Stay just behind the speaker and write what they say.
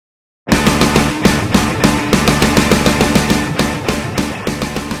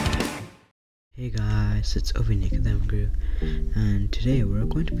Hey guys, it's Guru, and today we're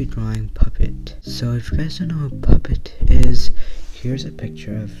going to be drawing Puppet. So if you guys don't know who Puppet is, here's a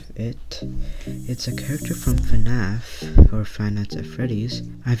picture of it. It's a character from FNAF, or Five Nights at Freddy's.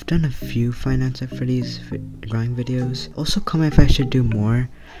 I've done a few Five Nights at Freddy's drawing videos. Also comment if I should do more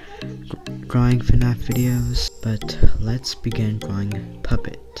drawing FNAF videos, but let's begin drawing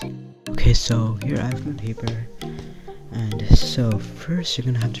Puppet. Okay, so here I have my paper. And so first you're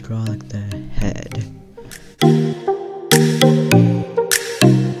gonna have to draw like the head. I'm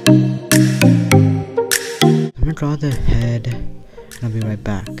gonna draw the head and I'll be right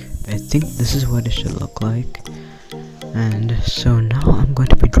back. I think this is what it should look like. And so now I'm going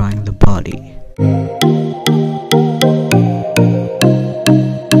to be drawing the body.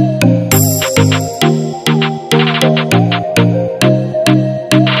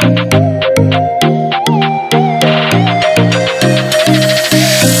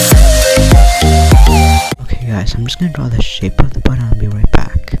 So I'm just gonna draw the shape of the body and I'll be right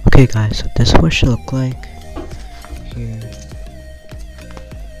back. Okay guys, so this is what it should look like. Here.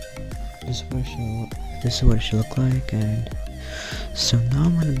 This is what it should look like, and so now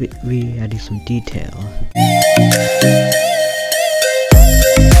I'm gonna be adding some detail.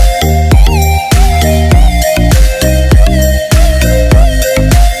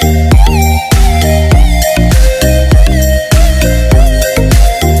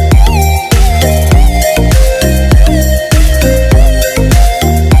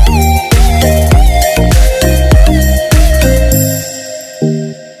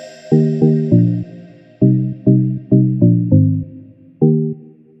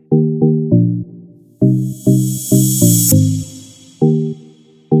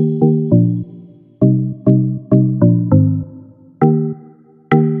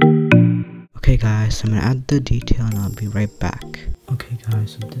 Okay guys, so I'm gonna add the detail and I'll be right back. Okay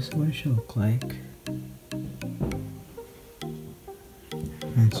guys, so this is what it should look like.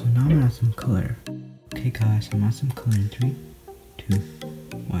 And so now I'm gonna add some color. Okay guys, I'm gonna add some color in 3, 2,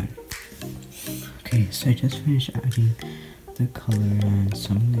 1. Okay, so I just finished adding the color, and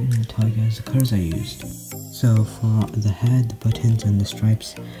so I'm gonna tell you guys the colors I used. So for the head, the buttons, and the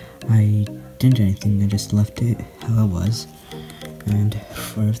stripes, I didn't do anything, I just left it how it was. And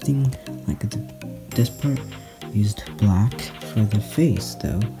for everything, like this part, I used black. For the face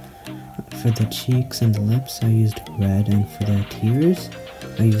though, for the cheeks and the lips, I used red, and for the tears,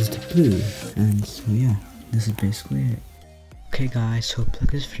 I used blue. And so yeah, this is basically it. Okay guys, so click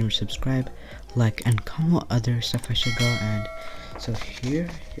this video, subscribe, like, and comment what other stuff I should draw. And so here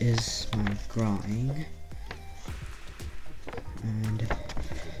is my drawing. And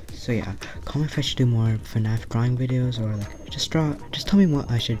so yeah, comment if I should do more FNAF drawing videos, or like just tell me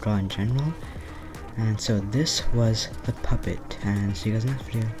what I should draw in general. And so this was the Puppet, and see you guys in the next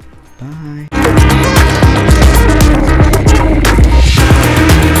video. Bye.